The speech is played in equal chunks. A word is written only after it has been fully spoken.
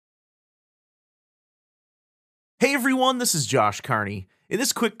Hey everyone, this is Josh Carney. In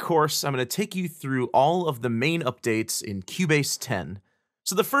this quick course, I'm going to take you through all of the main updates in Cubase 10.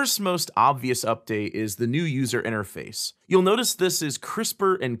 So the first most obvious update is the new user interface. You'll notice this is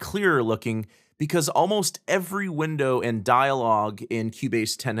crisper and clearer looking because almost every window and dialog in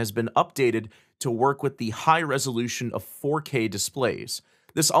Cubase 10 has been updated to work with the high resolution of 4K displays.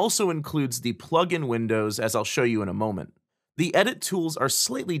 This also includes the plugin windows, as I'll show you in a moment. The edit tools are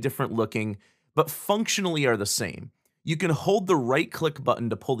slightly different looking, but functionally are the same. You can hold the right-click button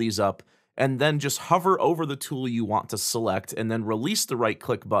to pull these up, and then just hover over the tool you want to select, and then release the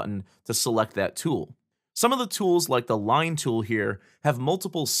right-click button to select that tool. Some of the tools, like the line tool here, have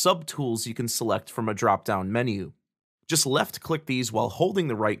multiple sub-tools you can select from a drop-down menu. Just left-click these while holding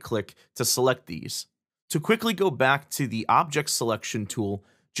the right-click to select these. To quickly go back to the Object Selection tool,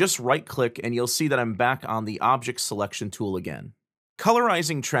 just right-click and you'll see that I'm back on the Object Selection tool again.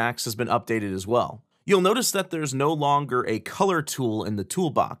 Colorizing tracks has been updated as well. You'll notice that there's no longer a color tool in the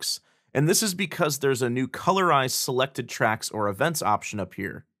toolbox, and this is because there's a new colorize selected tracks or events option up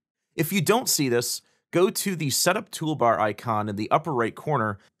here. If you don't see this, go to the setup toolbar icon in the upper right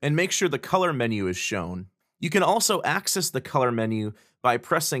corner and make sure the color menu is shown. You can also access the color menu by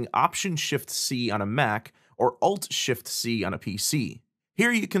pressing Option-Shift-C on a Mac or Alt-Shift-C on a PC.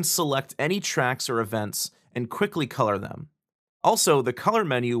 Here you can select any tracks or events and quickly color them. Also, the color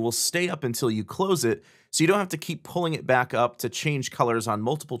menu will stay up until you close it, so you don't have to keep pulling it back up to change colors on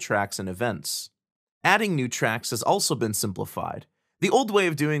multiple tracks and events. Adding new tracks has also been simplified. The old way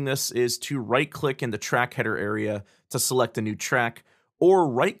of doing this is to right-click in the track header area to select a new track, or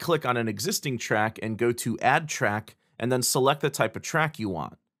right-click on an existing track and go to Add Track, and then select the type of track you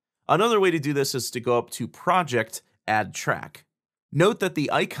want. Another way to do this is to go up to Project, Add Track. Note that the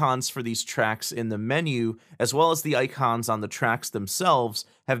icons for these tracks in the menu, as well as the icons on the tracks themselves,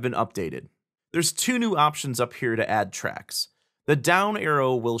 have been updated. There's two new options up here to add tracks. The down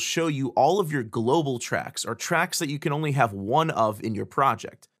arrow will show you all of your global tracks, or tracks that you can only have one of in your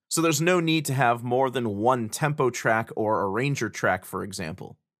project. So there's no need to have more than one tempo track or arranger track, for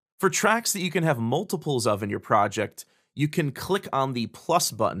example. For tracks that you can have multiples of in your project, you can click on the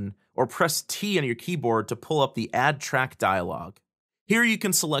plus button or press T on your keyboard to pull up the Add Track dialog. Here you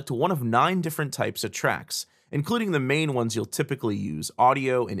can select one of 9 different types of tracks, including the main ones you'll typically use,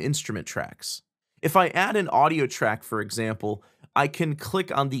 audio and instrument tracks. If I add an audio track, for example, I can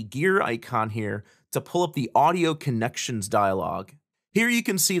click on the gear icon here to pull up the Audio Connections dialog. Here you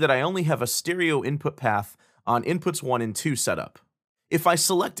can see that I only have a stereo input path on inputs 1 and 2 setup. If I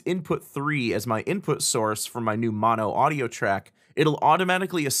select input 3 as my input source for my new mono audio track, it'll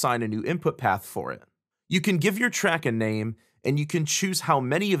automatically assign a new input path for it. You can give your track a name, and you can choose how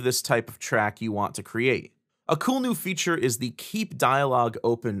many of this type of track you want to create. A cool new feature is the Keep Dialog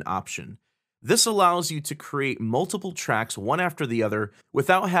Open option. This allows you to create multiple tracks one after the other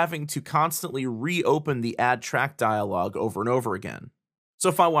without having to constantly reopen the Add Track dialog over and over again. So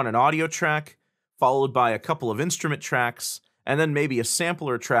if I want an audio track, followed by a couple of instrument tracks, and then maybe a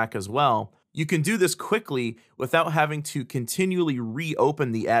sampler track as well, you can do this quickly without having to continually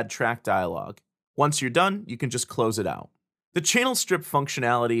reopen the Add Track dialog. Once you're done, you can just close it out. The channel strip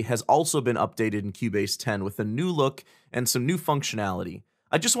functionality has also been updated in Cubase 10 with a new look and some new functionality.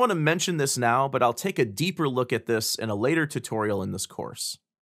 I just want to mention this now, but I'll take a deeper look at this in a later tutorial in this course.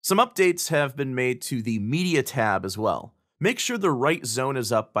 Some updates have been made to the Media tab as well. Make sure the right zone is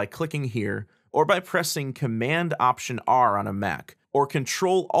up by clicking here, or by pressing Command-Option-R on a Mac, or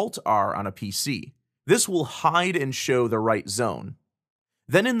Control-Alt-R on a PC. This will hide and show the right zone.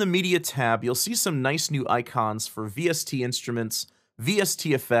 Then in the Media tab, you'll see some nice new icons for VST instruments,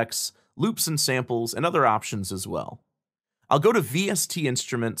 VST effects, loops and samples, and other options as well. I'll go to VST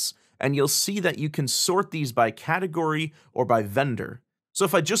instruments, and you'll see that you can sort these by category or by vendor. So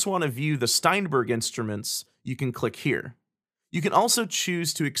if I just want to view the Steinberg instruments, you can click here. You can also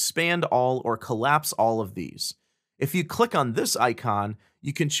choose to expand all or collapse all of these. If you click on this icon,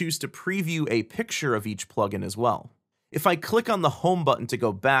 you can choose to preview a picture of each plugin as well. If I click on the Home button to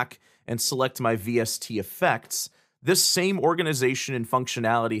go back and select my VST effects, this same organization and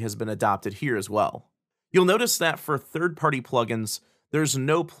functionality has been adopted here as well. You'll notice that for third-party plugins, there's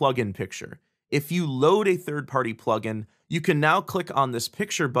no plugin picture. If you load a third-party plugin, you can now click on this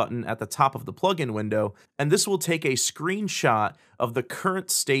picture button at the top of the plugin window, and this will take a screenshot of the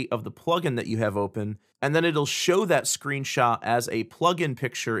current state of the plugin that you have open, and then it'll show that screenshot as a plugin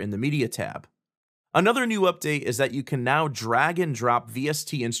picture in the Media tab. Another new update is that you can now drag and drop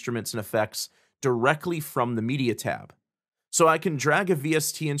VST instruments and effects directly from the Media tab. So I can drag a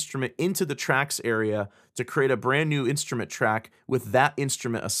VST instrument into the tracks area to create a brand new instrument track with that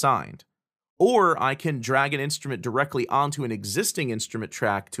instrument assigned. or I can drag an instrument directly onto an existing instrument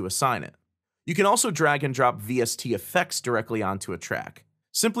track to assign it. You can also drag and drop VST effects directly onto a track.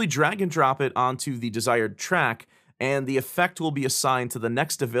 Simply drag and drop it onto the desired track, and the effect will be assigned to the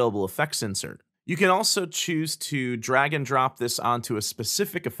next available effects insert. You can also choose to drag and drop this onto a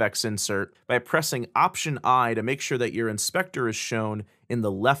specific effects insert by pressing Option I to make sure that your inspector is shown in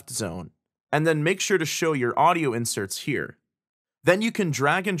the left zone, and then make sure to show your audio inserts here. Then you can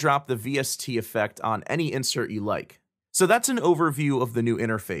drag and drop the VST effect on any insert you like. So that's an overview of the new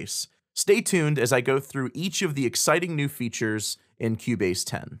interface. Stay tuned as I go through each of the exciting new features in Cubase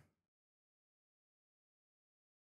 10.